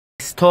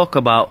Let's talk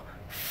about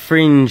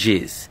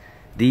fringes.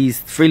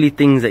 These frilly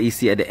things that you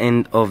see at the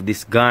end of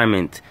this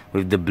garment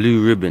with the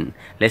blue ribbon.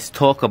 Let's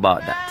talk about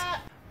that.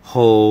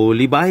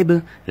 Holy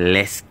Bible,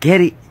 let's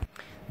get it.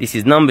 This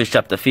is Numbers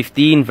chapter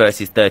 15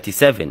 verses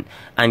 37.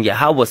 And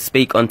Yahweh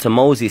spake unto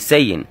Moses,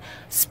 saying,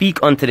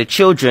 Speak unto the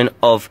children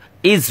of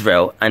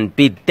Israel, and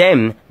bid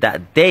them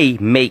that they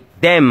make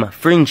them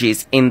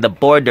fringes in the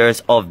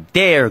borders of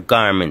their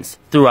garments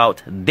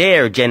throughout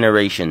their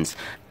generations,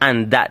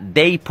 and that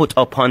they put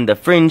upon the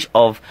fringe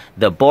of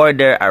the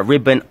border a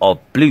ribbon of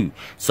blue.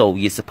 So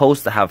you're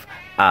supposed to have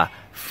a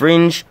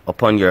fringe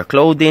upon your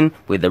clothing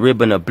with a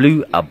ribbon of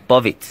blue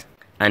above it.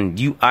 And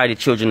you are the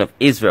children of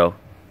Israel.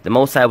 The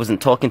Most High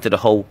wasn't talking to the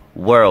whole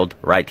world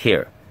right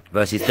here.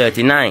 Verses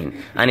 39,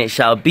 And it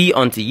shall be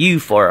unto you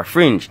for a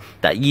fringe,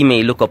 that ye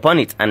may look upon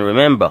it and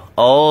remember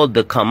all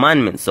the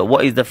commandments. So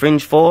what is the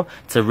fringe for?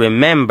 To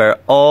remember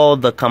all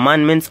the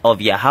commandments of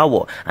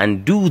Yahweh,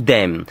 and do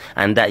them,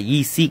 and that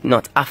ye seek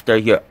not after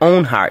your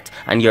own heart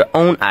and your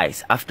own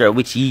eyes, after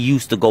which ye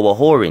used to go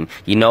a-whoring.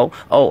 You know,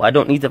 oh, I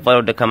don't need to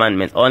follow the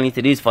commandments, all I need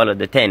to do is follow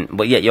the 10,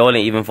 but yet you all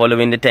ain't even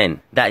following the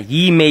 10. That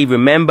ye may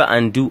remember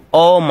and do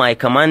all my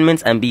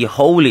commandments, and be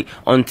holy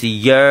unto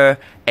your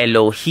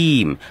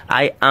Elohim.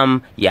 I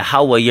am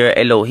Yahweh your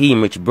Elohim,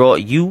 which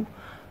brought you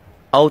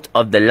out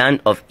of the land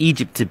of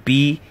Egypt to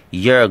be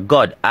your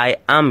God. I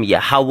am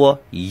Yahweh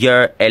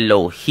your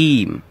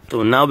Elohim.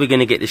 So now we're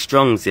going to get the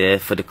Strongs here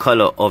for the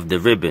color of the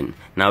ribbon.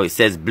 Now it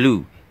says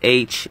blue,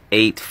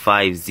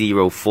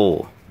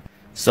 H8504.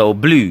 So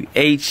blue,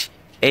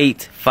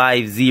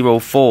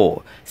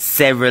 H8504.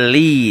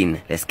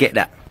 Cerulean. Let's get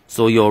that.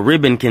 So your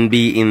ribbon can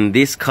be in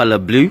this color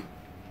blue.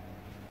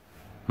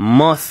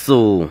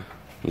 Muscle.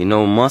 You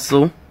know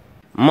muscle?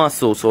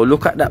 Muscle. So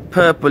look at that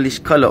purplish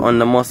color on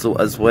the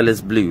muscle as well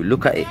as blue.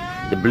 Look at it.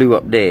 The blue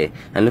up there.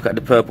 And look at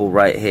the purple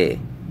right here.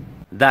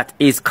 That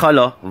is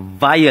color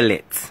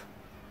violet.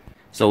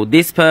 So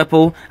this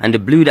purple and the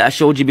blue that I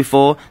showed you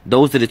before,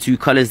 those are the two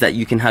colors that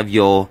you can have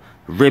your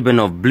ribbon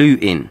of blue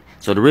in.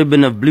 So the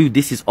ribbon of blue,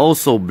 this is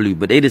also blue,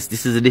 but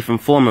this is a different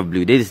form of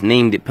blue. They just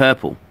named it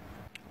purple.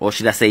 Or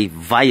should I say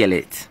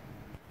violet?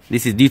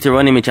 This is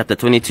Deuteronomy chapter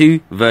 22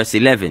 verse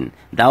 11.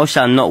 Thou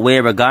shalt not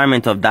wear a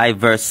garment of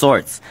diverse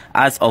sorts,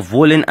 as of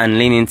woolen and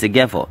linen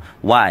together.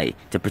 Why?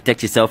 To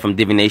protect yourself from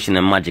divination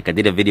and magic. I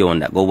did a video on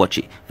that. Go watch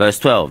it. Verse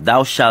 12.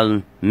 Thou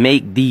shalt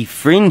make thee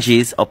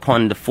fringes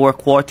upon the four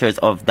quarters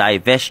of thy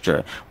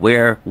vesture,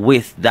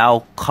 wherewith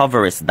thou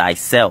coverest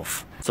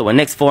thyself. So the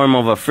next form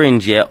of a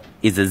fringe here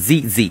is a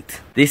tzitzit.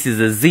 This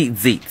is a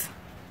tzitzit.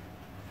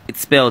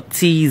 It's spelled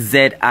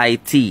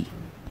T-Z-I-T.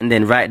 And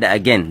then write that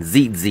again.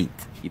 Tzitzit.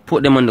 You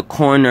put them on the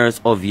corners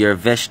of your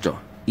vesture,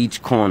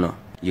 each corner.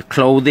 Your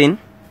clothing.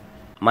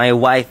 My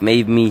wife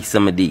made me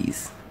some of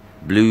these.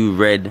 Blue,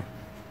 red,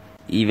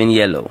 even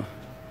yellow.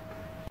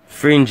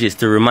 Fringes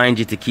to remind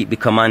you to keep the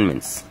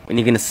commandments. When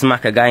you're going to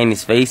smack a guy in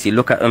his face, you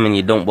look at him and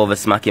you don't bother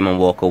smack him and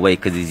walk away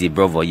because he's your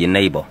brother or your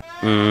neighbor.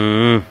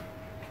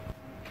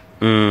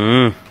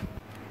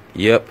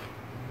 Yep.